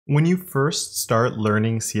When you first start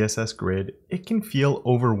learning CSS Grid, it can feel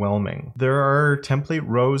overwhelming. There are template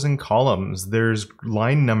rows and columns, there's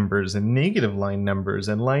line numbers and negative line numbers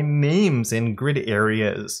and line names and grid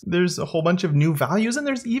areas. There's a whole bunch of new values and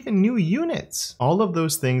there's even new units. All of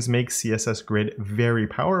those things make CSS Grid very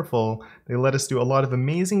powerful. They let us do a lot of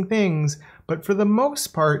amazing things, but for the most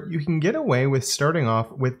part, you can get away with starting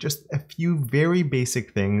off with just a few very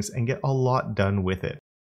basic things and get a lot done with it.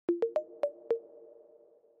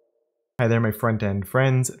 Hi there, my front-end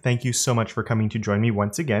friends. Thank you so much for coming to join me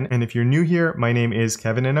once again. And if you're new here, my name is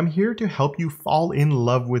Kevin and I'm here to help you fall in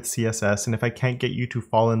love with CSS. And if I can't get you to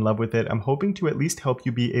fall in love with it, I'm hoping to at least help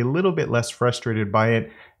you be a little bit less frustrated by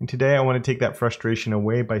it. And today I want to take that frustration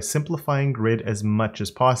away by simplifying Grid as much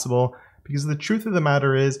as possible, because the truth of the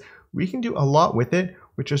matter is we can do a lot with it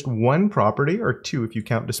with just one property, or two if you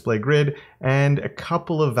count display grid, and a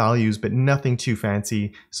couple of values, but nothing too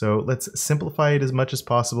fancy. So let's simplify it as much as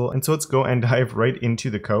possible. And so let's go and dive right into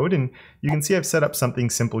the code. And you can see I've set up something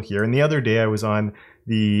simple here. And the other day I was on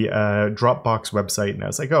the Dropbox website and I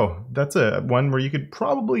was like, oh, that's a one where you could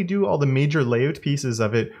probably do all the major layout pieces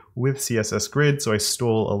of it with CSS Grid. So I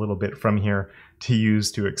stole a little bit from here to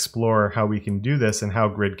use to explore how we can do this and how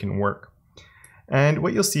Grid can work. And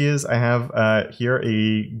what you'll see is I have here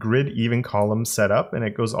a grid even column set up, and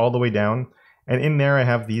it goes all the way down. And in there I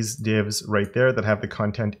have these divs right there that have the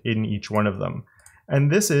content in each one of them.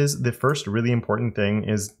 And this is the first really important thing,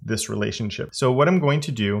 is this relationship. So what I'm going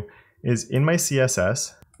to do is in my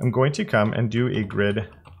CSS, I'm going to come and do a grid.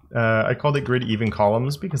 I called it grid even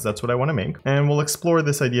columns because that's what I want to make. And we'll explore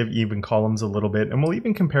this idea of even columns a little bit, and we'll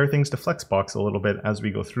even compare things to flexbox a little bit as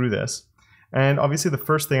we go through this. And obviously the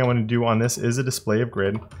first thing I want to do on this is a display of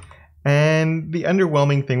grid. And the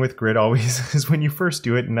underwhelming thing with grid always is when you first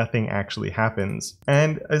do it, nothing actually happens.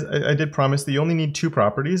 And as I did promise that you only need two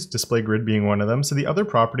properties, display grid being one of them. So the other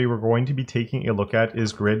property we're going to be taking a look at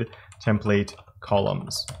is grid template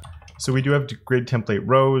columns. So we do have grid template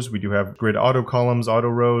rows, we do have grid auto columns, auto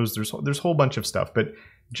rows, there's a whole bunch of stuff. But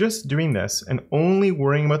just doing this and only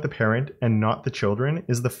worrying about the parent and not the children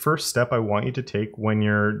is the first step I want you to take when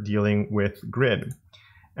you're dealing with grid.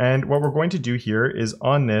 And what we're going to do here is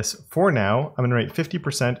on this, for now, I'm going to write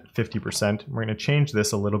 50%, 50%. We're going to change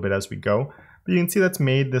this a little bit as we go. But you can see that's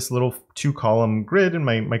made this little two-column grid, and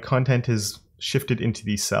my content is shifted into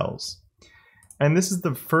these cells. And this is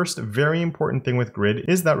the first very important thing with grid,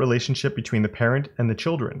 is that relationship between the parent and the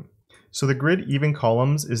children. So the grid even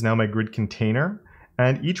columns is now my grid container.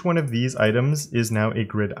 And each one of these items is now a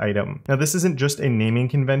grid item. Now this isn't just a naming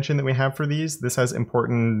convention that we have for these. This has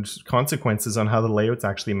important consequences on how the layout's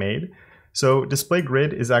actually made. So display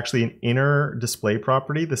grid is actually an inner display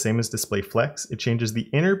property, the same as display flex. It changes the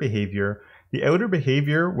inner behavior. The outer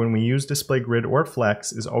behavior when we use display grid or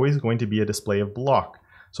flex is always going to be a display of block.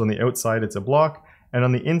 So on the outside it's a block, and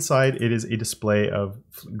on the inside it is a display of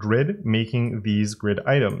grid, making these grid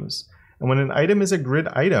items. And when an item is a grid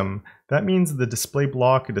item, that means the display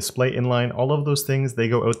block, a display inline, all of those things, they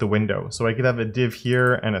go out the window. So I could have a div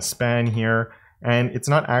here and a span here, and it's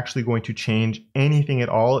not actually going to change anything at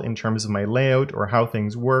all in terms of my layout or how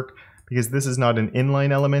things work, because this is not an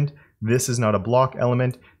inline element, this is not a block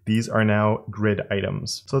element, these are now grid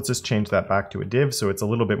items. So let's just change that back to a div so it's a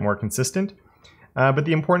little bit more consistent. But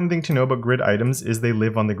the important thing to know about grid items is they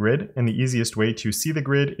live on the grid, and the easiest way to see the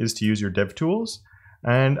grid is to use your dev tools.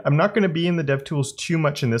 And I'm not going to be in the DevTools too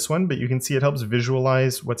much in this one, but you can see it helps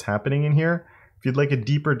visualize what's happening in here. If you'd like a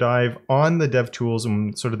deeper dive on the DevTools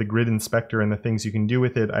and sort of the grid inspector and the things you can do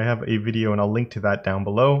with it, I have a video and I'll link to that down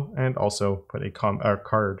below, and also put a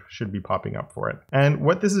card should be popping up for it. And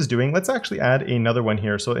what this is doing, let's actually add another one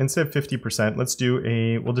here. So instead of 50%,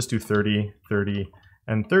 we'll just do 30, 30,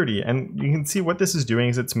 and 30. And you can see what this is doing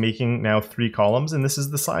is it's making now 3 columns, and this is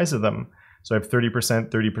the size of them. So I have 30%,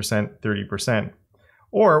 30%, 30%.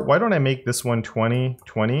 Or why don't I make this one 20,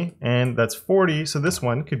 20, and that's 40, so this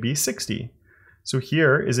one could be 60. So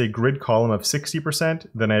here is a grid column of 60%,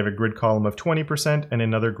 then I have a grid column of 20%, and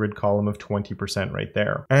another grid column of 20% right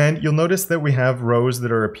there. And you'll notice that we have rows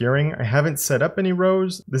that are appearing. I haven't set up any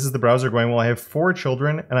rows. This is the browser going, well, I have 4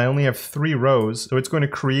 children, and I only have 3 rows. So it's going to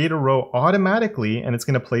create a row automatically, and it's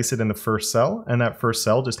going to place it in the first cell, and that first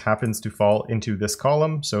cell just happens to fall into this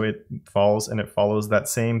column. So it falls, and it follows that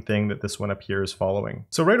same thing that this one up here is following.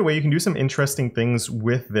 So right away, you can do some interesting things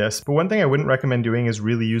with this. But one thing I wouldn't recommend doing is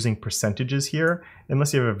really using percentages here,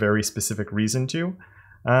 unless you have a very specific reason to,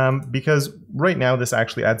 because right now this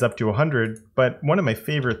actually adds up to 100, but one of my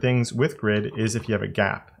favorite things with grid is if you have a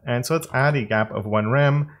gap. And so let's add a gap of 1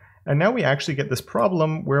 rem, and now we actually get this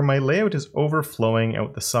problem where my layout is overflowing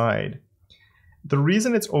out the side. The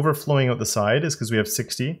reason it's overflowing out the side is because we have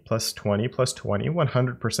 60 plus 20 plus 20,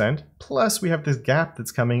 100%, plus we have this gap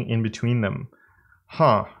that's coming in between them.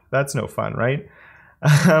 That's no fun, right?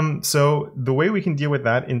 So the way we can deal with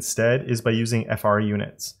that instead is by using FR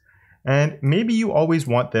units. And maybe you always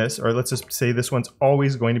want this, or let's just say this one's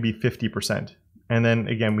always going to be 50%. And then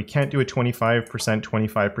again, we can't do a 25%,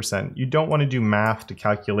 25%. You don't want to do math to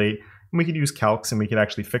calculate, and we could use calcs and we could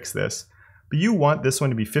actually fix this. But you want this one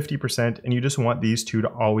to be 50% and you just want these two to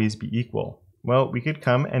always be equal. Well, we could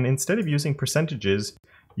come and instead of using percentages,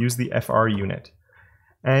 use the FR unit.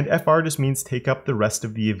 And FR just means take up the rest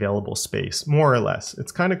of the available space, more or less.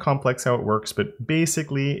 It's kind of complex how it works, but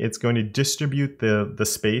basically it's going to distribute the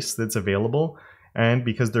space that's available. And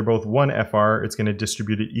because they're both one FR, it's going to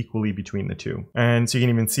distribute it equally between the two. And so you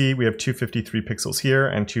can even see we have 253 pixels here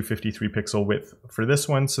and 253 pixel width for this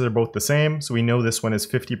one. So they're both the same. So we know this one is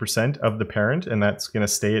 50% of the parent, and that's going to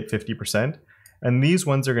stay at 50%. And these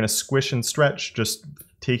ones are going to squish and stretch, just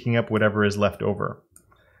taking up whatever is left over.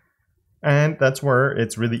 And that's where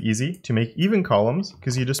it's really easy to make even columns,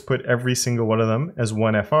 because you just put every single one of them as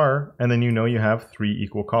one FR, and then you know you have 3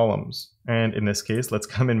 equal columns. And in this case, let's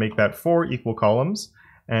come and make that 4 equal columns,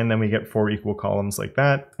 and then we get 4 equal columns like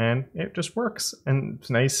that, and it just works, and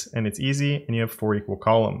it's nice, and it's easy, and you have 4 equal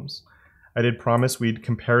columns. I did promise we'd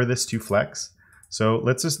compare this to Flex, so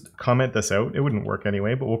let's just comment this out. It wouldn't work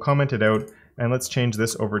anyway, but we'll comment it out, and let's change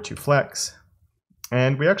this over to Flex.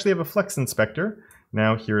 And we actually have a Flex inspector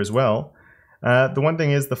now here as well. The one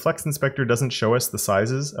thing is the Flex inspector doesn't show us the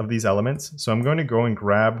sizes of these elements. So I'm going to go and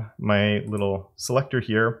grab my little selector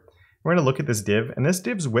here. We're going to look at this div, and this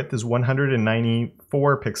div's width is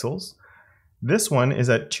 194 pixels. This one is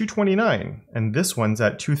at 229, and this one's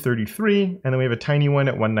at 233, and then we have a tiny one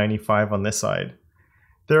at 195 on this side.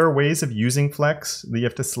 There are ways of using Flex. You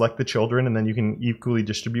have to select the children, and then you can equally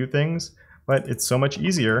distribute things, but it's so much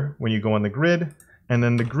easier when you go on the grid. And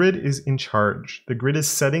then the grid is in charge. The grid is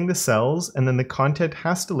setting the cells, and then the content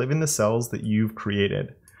has to live in the cells that you've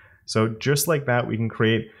created. So just like that, we can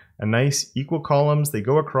create a nice equal columns. They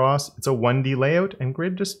go across. It's a 1D layout, and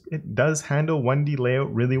grid it does handle 1D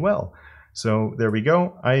layout really well. So there we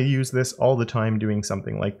go. I use this all the time doing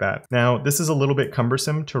something like that. Now, this is a little bit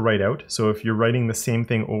cumbersome to write out. So if you're writing the same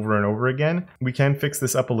thing over and over again, we can fix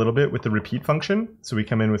this up a little bit with the repeat function. So we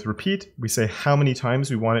come in with repeat. We say how many times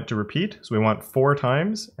we want it to repeat. So we want 4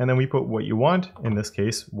 times, and then we put what you want, in this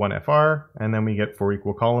case, 1 FR, and then we get 4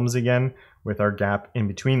 equal columns again with our gap in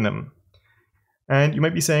between them. And you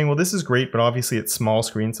might be saying, well, this is great, but obviously at small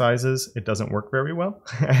screen sizes, it doesn't work very well.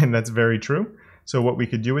 And that's very true. So what we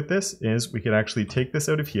could do with this is we could actually take this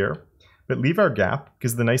out of here, but leave our gap,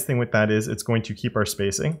 because the nice thing with that is it's going to keep our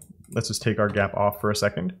spacing. Let's just take our gap off for a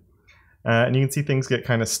second. And you can see things get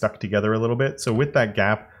kind of stuck together a little bit. So with that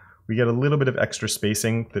gap, we get a little bit of extra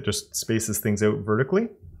spacing that just spaces things out vertically.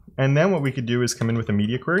 And then what we could do is come in with a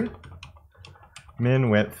media query, min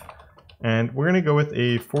width, and we're going to go with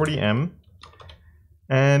a 40M.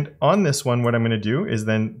 And on this one, what I'm going to do is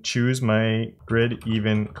then choose my grid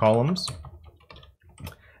even columns.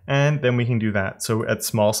 And then we can do that. So at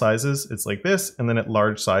small sizes, it's like this. And then at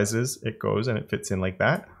large sizes, it goes and it fits in like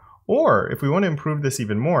that. Or if we want to improve this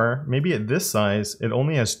even more, maybe at this size, it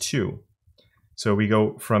only has 2. So we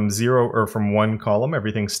go from 0 or from 1 column,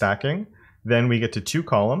 everything's stacking. Then we get to 2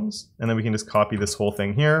 columns. And then we can just copy this whole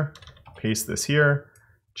thing here, paste this here,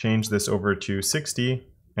 change this over to 60,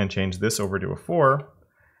 and change this over to a 4.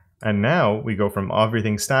 And now we go from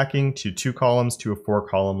everything stacking to 2 columns to a 4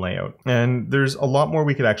 column layout. And there's a lot more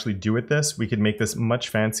we could actually do with this. We could make this much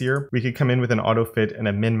fancier. We could come in with an auto fit and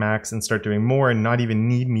a min max and start doing more and not even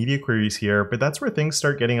need media queries here. But that's where things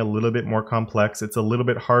start getting a little bit more complex. It's a little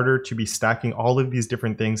bit harder to be stacking all of these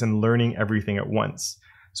different things and learning everything at once.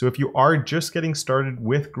 So if you are just getting started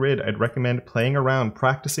with grid, I'd recommend playing around,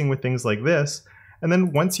 practicing with things like this. And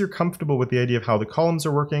then once you're comfortable with the idea of how the columns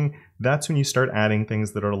are working, that's when you start adding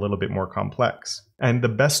things that are a little bit more complex. And the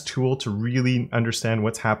best tool to really understand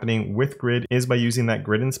what's happening with grid is by using that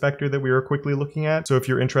grid inspector that we were quickly looking at. So if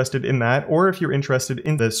you're interested in that, or if you're interested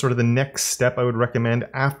in the sort of the next step I would recommend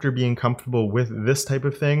after being comfortable with this type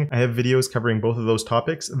of thing, I have videos covering both of those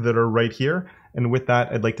topics that are right here. And with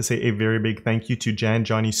that, I'd like to say a very big thank you to Jan,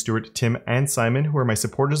 Johnny, Stuart, Tim, and Simon, who are my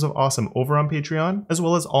supporters of Awesome over on Patreon, as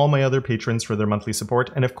well as all my other patrons for their monthly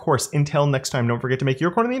support. And of course, until next time, don't forget to make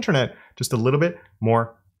your corner of the internet just a little bit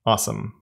more awesome.